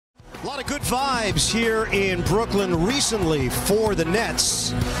A lot of good vibes here in Brooklyn recently for the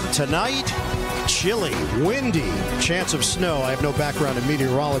Nets. Tonight, chilly, windy, chance of snow. I have no background in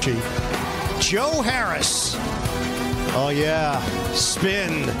meteorology. Joe Harris. Oh yeah,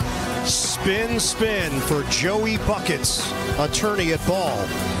 spin for Joey Buckets, attorney at Ball.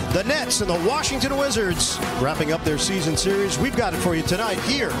 The Nets and the Washington Wizards wrapping up their season series. We've got it for you tonight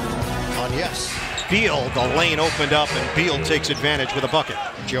here on Yes. Beal, the lane opened up and Beal takes advantage with a bucket.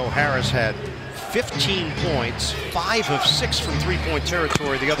 Joe Harris had 15 points, 5 of 6 from three-point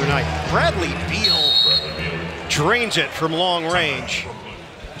territory the other night. Bradley Beal drains it from long range.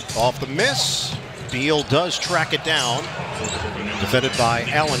 Off the miss, Beal does track it down. Defended by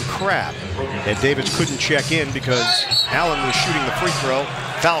Allen Crabbe. And Davids couldn't check in because Allen was shooting the free throw.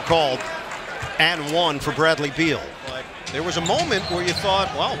 Foul called and one for Bradley Beal. There was a moment where you thought,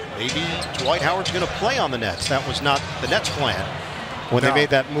 well, maybe Dwight Howard's going to play on the Nets. That was not the Nets' plan when they made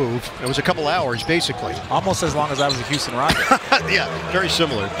that move. It was a couple hours, basically. Almost as long as I was a Houston Rocket. Yeah, very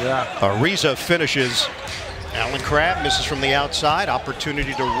similar. Yeah. Ariza finishes. Allen Crabbe misses from the outside.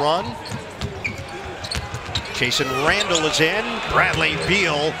 Opportunity to run. Jason Randall is in. Bradley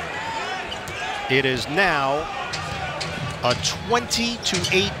Beal. It is now a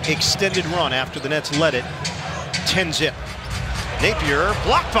 20-8 extended run after the Nets led it. 10-zip. Napier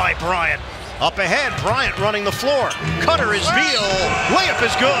blocked by Bryant. Up ahead, Bryant running the floor. Cutter is Beal. Layup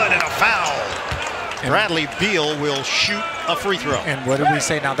is good and a foul. Bradley Beal will shoot a free throw. And what did we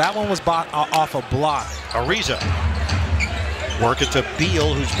say? Now that one was off a block. Ariza. Work it to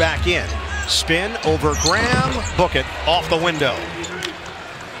Beal, who's back in. Spin over Graham. Book it off the window.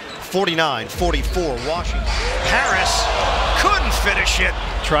 49-44 Washington. Harris couldn't finish it.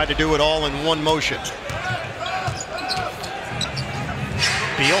 Tried to do it all in one motion.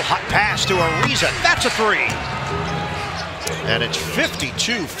 Beal, hot pass to Ariza. That's a three. And it's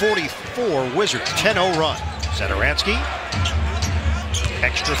 52-44 Wizards. 10-0 run. Satoransky.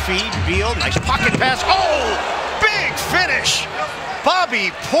 Extra feed. Beal. Nice pocket pass. Oh! Big finish. Bobby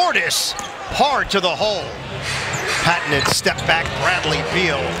Portis. Hard to the hole. Patented step back. Bradley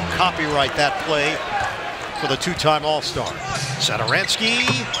Beal. Copyright that play for the two-time All-Star. Satoransky.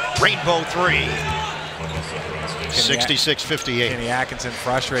 Rainbow three. 66-58. Kenny Atkinson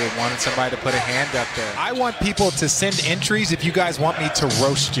frustrated, wanted somebody to put a hand up there. I want people to send entries if you guys want me to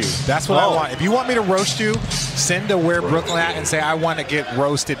roast you. That's what I want. If you want me to roast you, send to Where Brooklyn At and say I want to get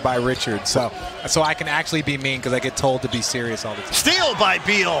roasted by Richard. So I can actually be mean because I get told to be serious all the time. Steal by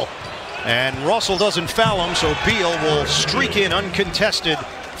Beal. And Russell doesn't foul him, so Beal will streak in uncontested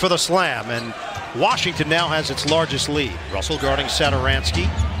for the slam. And Washington now has its largest lead. Russell guarding Satoransky.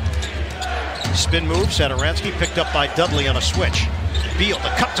 Spin move, Satoransky picked up by Dudley on a switch. Beal, the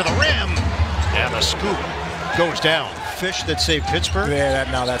cut to the rim. And the scoop goes down. Fish that saved Pittsburgh? Yeah,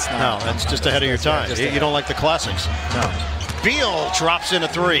 no, that's not. No, that's just ahead of your time. You don't like the classics. No. Beal drops in a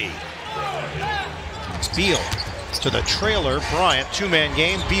three. It's Beal to the trailer. Bryant, two-man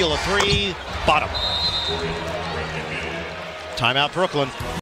game. Beal a three. Bottom. Timeout, Brooklyn.